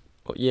 15.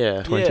 Well,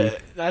 yeah. 20. Yeah,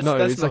 that's No,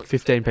 that's it's not, like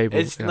 15 people.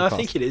 It's, in no, our I class.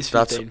 think it is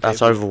That's 15 that's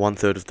people. over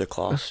 1/3 of the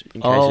class.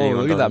 In case Oh,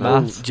 anyone look at that doesn't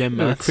know. maths. Gem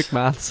Look at maths. quick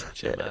maths.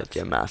 Gem Yeah, maths.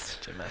 yeah, maths.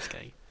 Gem maths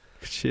gang.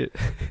 Shit.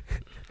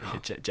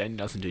 Jane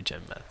doesn't do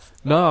gem maths.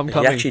 No, I'm He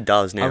coming. actually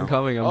does now. I'm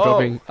coming. I'm Oh,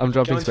 dropping. I'm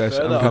dropping Going special.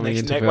 further. I'm coming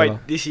next, into Wait, further.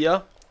 this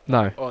year?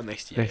 No, Oh,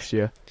 next year. next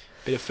year.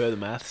 Bit of further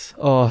maths.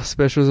 Oh,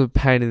 special's a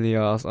pain in the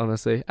ass,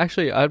 honestly.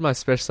 Actually, I had my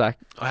special sack.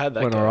 I had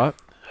that Went go. alright.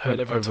 Heard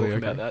Went everyone overly talking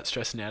about okay. that,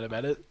 stressing out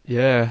about it.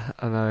 Yeah,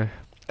 I know.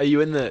 Are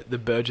you in the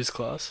Burgess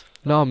class?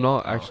 No, I'm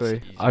not Oh, actually.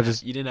 so you I didn't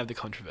just have- you didn't have the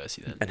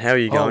controversy then. And how are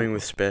you Oh. going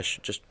with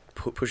Spesh? Just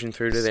pushing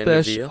through to the end of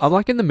the special. year? I'm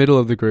like in the middle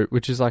of the group,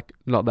 which is like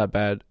not that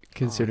bad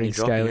considering you're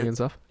dropping scaling it? and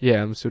stuff.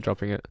 Yeah, I'm still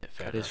dropping it Yeah,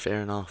 fair That is enough.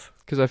 fair enough.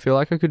 because I feel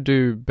like I could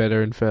do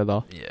better in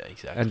further Yeah,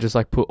 exactly. and just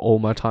like put all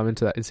my time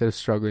into that instead of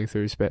struggling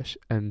through spec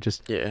and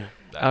just Yeah.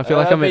 I feel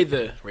like that'd I'm be at-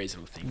 the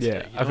reasonable thing. Yeah, to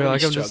do. You I don't feel wanna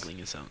like be I'm just- struggling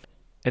in something.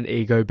 an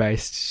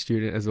ego-based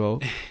student as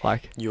well.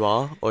 Like, You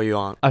are or you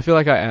aren't? I feel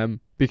like I am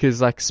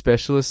because like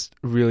specialist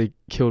really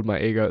killed my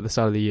ego at the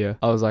start of the year.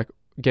 I was like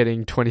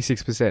getting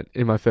 26%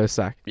 in my first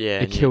sack. Yeah,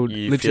 It and killed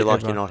you literally feel like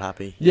everyone. you're not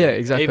happy. Yeah,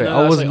 exactly. Even though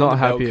I that's, was like, on not the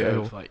bell happy at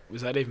curve, all. Like,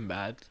 was that even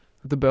bad?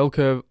 The bell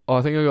curve. Oh,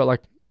 I think I got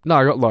like no,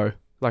 I got low.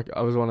 Like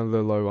I was one of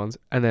the low ones,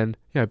 and then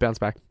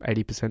bounced back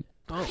 80%.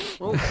 Oh,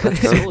 well, So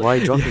solid. why are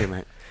you dropping it,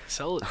 mate?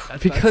 Solid.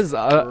 That's Because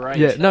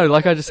great. no,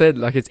 like I just said,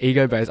 like it's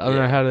ego based. I don't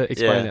know Yeah. how to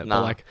explain Yeah, it,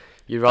 nah. but like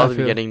You'd rather be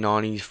feel- getting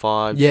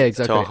 95 Yeah,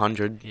 exactly. to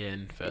 100 Yeah,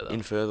 and further.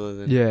 in further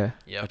than... yeah.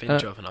 Yeah, I've been Uh,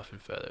 dropping off and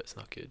further. It's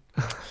not good.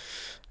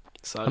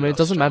 I mean, it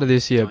doesn't matter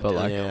this year, but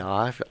like Yeah,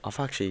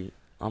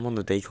 I'm on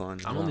the decline.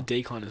 as I'm on well. the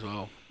decline as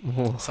well.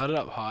 oh, Started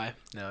up high.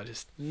 Now I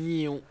just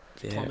Yeah.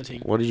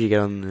 plummeting. What did you get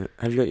on the...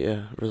 Have you got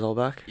your result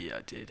back? Yeah,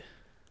 I did.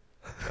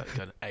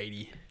 Got an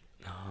 80.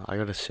 No, I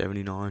got a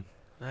 79.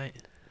 Mate.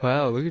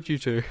 wow, look at you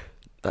two. Like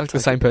That's the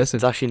same person.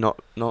 It's actually not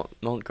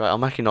great.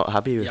 I'm actually not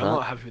happy with Yeah, that. I'm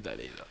not happy with that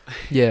either.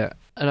 Yeah,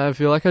 and I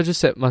feel like I just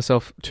set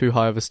myself too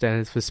high of a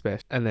standards for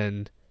spec, and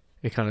then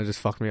it kind of just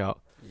fucked me up.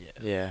 Yeah.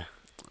 Yeah.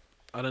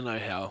 I don't know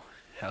how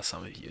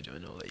some of you are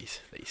doing all these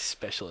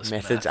specialist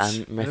Methods maths.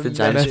 and- methods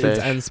and Methods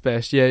spec. and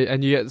spec, yeah,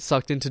 and you get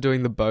sucked into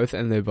doing the both,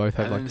 and they both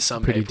have And then like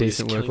some pretty people just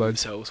decent killing workloads.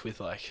 themselves with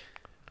like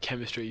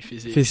chemistry,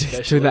 physics,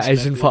 Physics, doing the specialist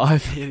Asian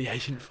methods. 5. Yeah, the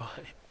Asian 5.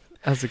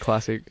 That's a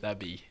classic. That'd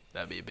be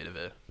a bit of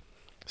a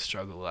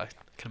struggle, I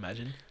can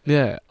imagine.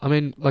 Yeah, I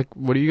mean, like,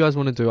 what do you guys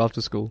want to do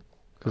after school?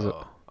 'Cause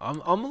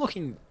I'm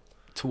looking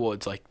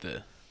towards like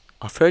the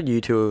I've heard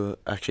you two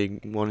are actually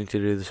wanting to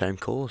do the same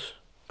course.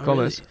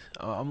 Commerce.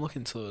 Really, I'm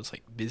looking towards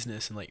like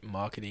business and like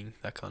marketing,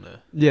 that kind of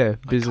yeah,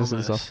 like business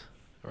and commerce, stuff.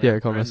 around- Yeah,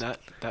 commerce. around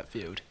that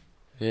field.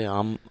 Yeah,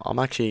 I'm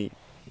actually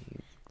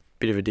a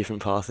bit of a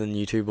different path than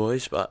you two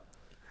boys, but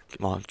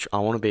I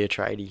want to be a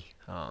tradie.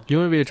 Oh, You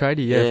want to be a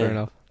tradie? Yeah, Yeah. fair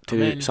enough. Do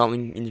mean-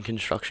 something in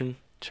construction.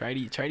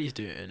 tradies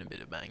do earn a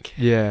bit of bank.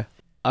 Yeah,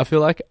 I feel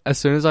like as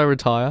soon as I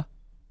retire,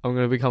 I'm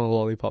gonna become a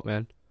lollipop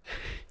man.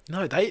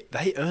 No, they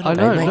earn. I a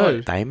know, lot. they make,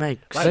 no. They make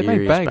Like, They make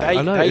serious bank. They-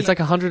 I know. they- It's like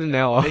 100 an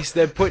hour.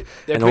 They're And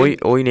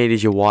putting, all you need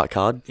is your white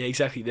card. yeah,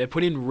 exactly. They're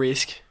put in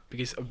risk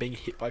because of being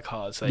hit by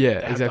cars. So yeah, they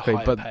have the exactly.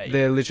 higher But pay.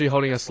 they're literally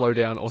holding a slow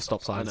down or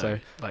stop I sign. know, So,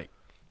 like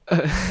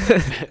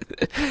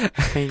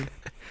I mean,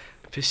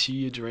 pursue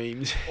your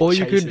dreams. or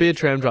you chase could be it. a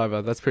tram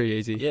driver. That's pretty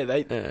easy. Yeah,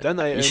 they yeah. don't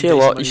they. You earn see a decent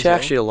lot. money You as see well?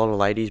 actually a lot of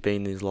ladies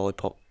being these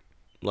lollipop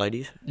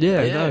ladies.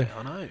 Yeah, yeah, no,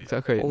 I know.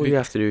 exactly. All you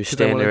have to do is 'cause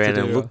they stand wanted to around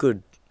and do look a-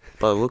 good.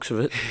 By the looks of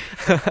it.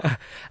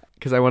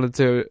 Because I wanted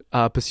to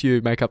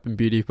pursue makeup and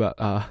beauty, but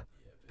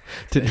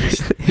didn't,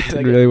 They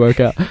didn't really work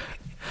out.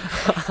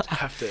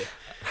 have to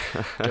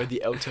go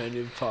the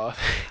alternative path,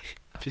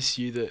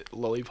 pursue the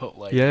lollipop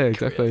like. Yeah,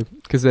 exactly.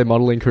 Because their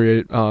modelling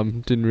career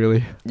didn't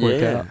really work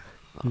Yeah. out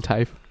in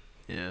TAFE.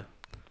 Yeah,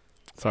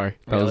 Sorry,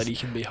 that was, reality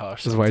can be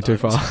harsh. was way too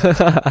sometimes.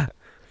 far.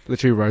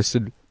 Literally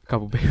roasted a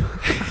couple people.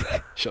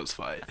 Shots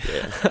fired.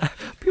 Yeah.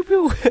 Pew,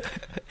 pew.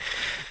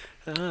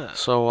 Ah.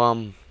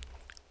 So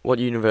what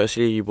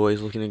university are you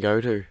boys looking to go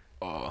to?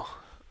 Oh,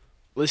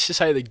 let's just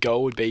say the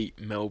goal would be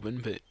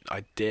Melbourne, but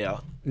I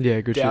doubt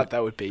Yeah, good shit.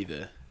 that would be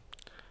the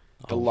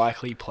Oh.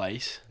 likely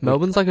place.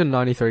 Melbourne's like a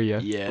 93, yeah.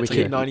 Yeah, We it's like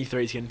a keep-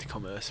 93 to get into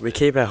commerce. We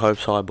keep our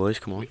hopes high, boys.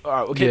 Come on, All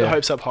right, we'll keep Yeah. the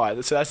hopes up high.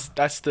 So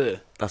that's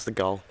the that's the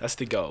goal.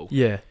 goal.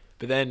 Yeah.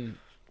 But then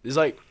there's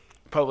like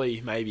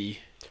probably maybe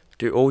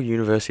Do all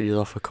universities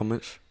offer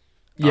commerce?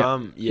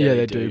 Yeah. yeah,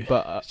 they do.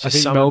 But It's I just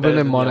think some are Melbourne better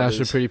and than the Monash are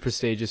others. pretty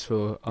prestigious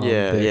for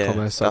Yeah, their yeah,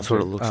 commerce that's what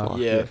it subject. looks like.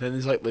 yeah, Yeah. then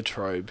there's like La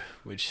Trobe,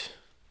 which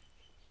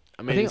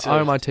I I mean, think it's a-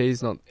 RMIT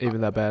is not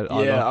even that bad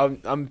either. Yeah,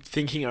 I'm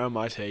thinking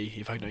RMIT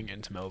if I don't get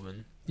into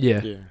Melbourne.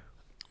 Yeah. Yeah.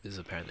 Because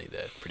apparently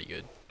they're pretty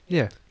good.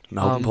 Yeah.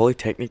 Melbourne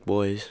Polytechnic,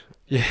 boys.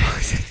 Yeah.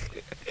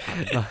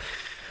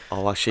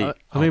 I'll actually.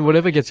 I mean,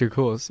 whatever gets your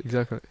course,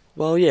 exactly.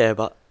 Well, yeah,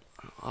 but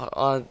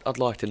I'd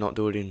like to not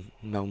do it in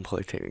Melbourne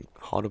Polytechnic,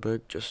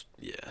 Heidelberg. Just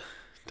Yeah,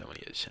 don't want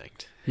to get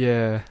shanked.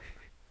 Yeah.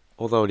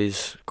 although it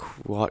is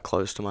quite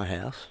close to my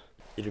house,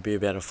 it'd be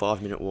about a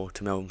 5-minute walk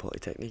to Melbourne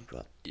Polytechnic.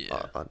 But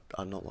Yeah,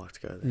 I'd not like to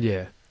go there.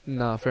 Yeah.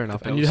 Nah, fair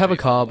enough. And Bell you'd have a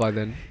Street car one. by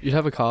then. You'd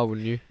have a car,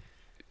 wouldn't you?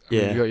 I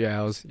mean, Yeah. you got your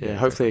hours. Yeah,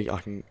 hopefully I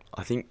can.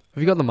 I think.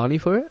 Have you got the money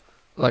for it?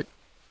 Like,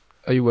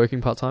 are you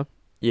working part time?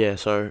 Yeah,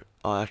 so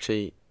I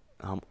actually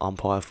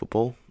umpire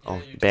football.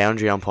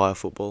 Boundary umpire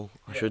football,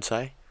 I should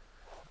say.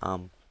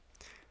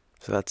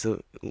 So that's a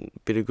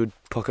bit of good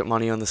pocket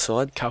money on the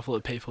side. couple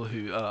of people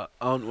who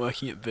aren't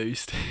working at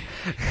Boost.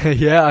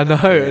 Yeah, I know.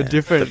 Yeah, A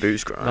different. The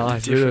boost grind.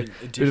 Nice. a bit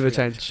of different a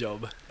change.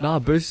 job. Nah,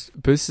 Boost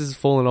has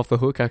fallen off the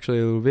hook actually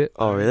a little bit.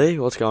 Oh, really?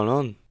 What's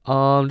going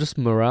on? Just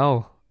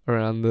morale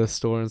around the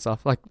store and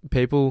stuff. Like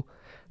people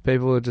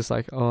are just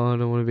like, oh, I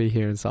don't want to be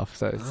here and stuff.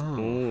 So it's, Oh.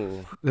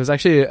 Ooh. there was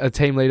actually a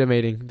team leader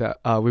meeting that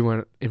we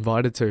weren't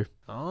invited to,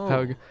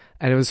 Oh.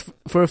 and it was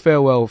for a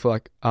farewell for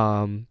like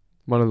one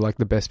of like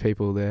the best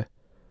people there.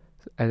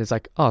 And it's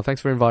like, oh, thanks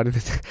for inviting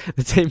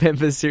the team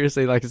members.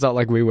 Seriously, like it's not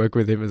like we work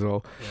with him as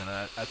well. Yeah,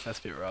 no, that's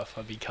a bit rough.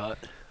 I'd be cut.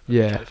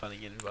 Yeah, If I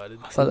didn't get invited.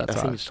 I Oh, think, that's I think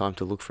alright. it's time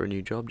to look for a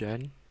new job,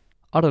 Jaden.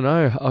 I don't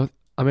know.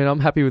 I mean, I'm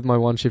happy with my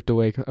one shift a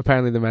week.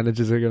 Apparently, the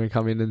managers are going to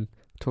come in and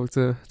talk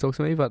to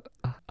me, but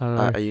I don't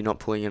know. Are you not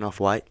pulling enough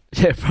weight?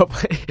 Yeah,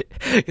 probably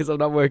because I'm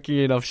not working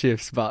enough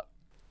shifts. But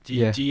Do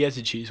you, yeah. do you get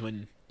to choose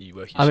when you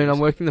work your I mean, I'm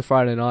shifts? working the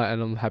Friday night,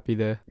 and I'm happy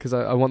there because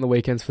I want the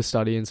weekends for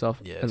study and stuff,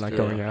 Yeah, and it's like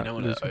fair. going You out.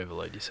 don't want to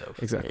overload yourself.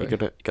 Exactly.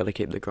 You gotta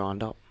keep the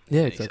grind up.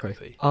 Yeah,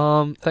 exactly.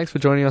 Thanks for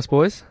joining us,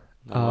 boys.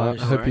 No I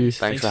worries. hope you-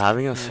 Thanks for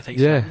having us.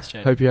 Thanks for having us,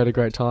 Jade. Hope you had a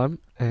great time.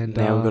 And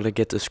Now we've got to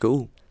get to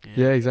school.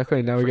 yeah,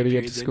 exactly. Now we got to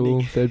get to period's school.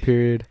 ending. Third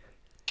period.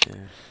 Yeah.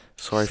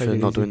 Sorry Take for it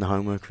not easy. doing the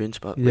homework, Vince,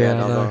 but we Yeah, had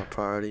I know. other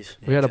priorities.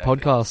 We had a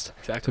exactly. podcast to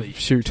Exactly.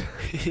 shoot.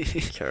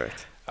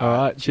 Correct. All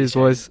right, cheers,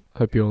 Jade. boys.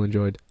 Hope you all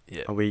enjoyed.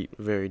 Yeah. Oh, we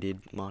very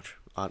did much.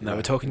 No,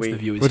 we're talking to the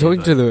viewers. We're here,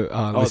 talking to though. the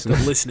Oh, listeners.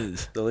 the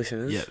listeners. the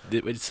listeners.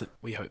 Yeah,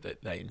 we hope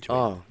that they enjoy.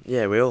 Oh,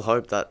 yeah. We all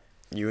hope that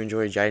you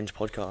enjoy Jaden's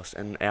podcast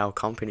and our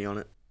company on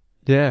it.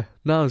 Yeah,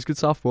 no, it was good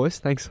stuff, boys.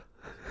 Thanks.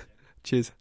 Cheers.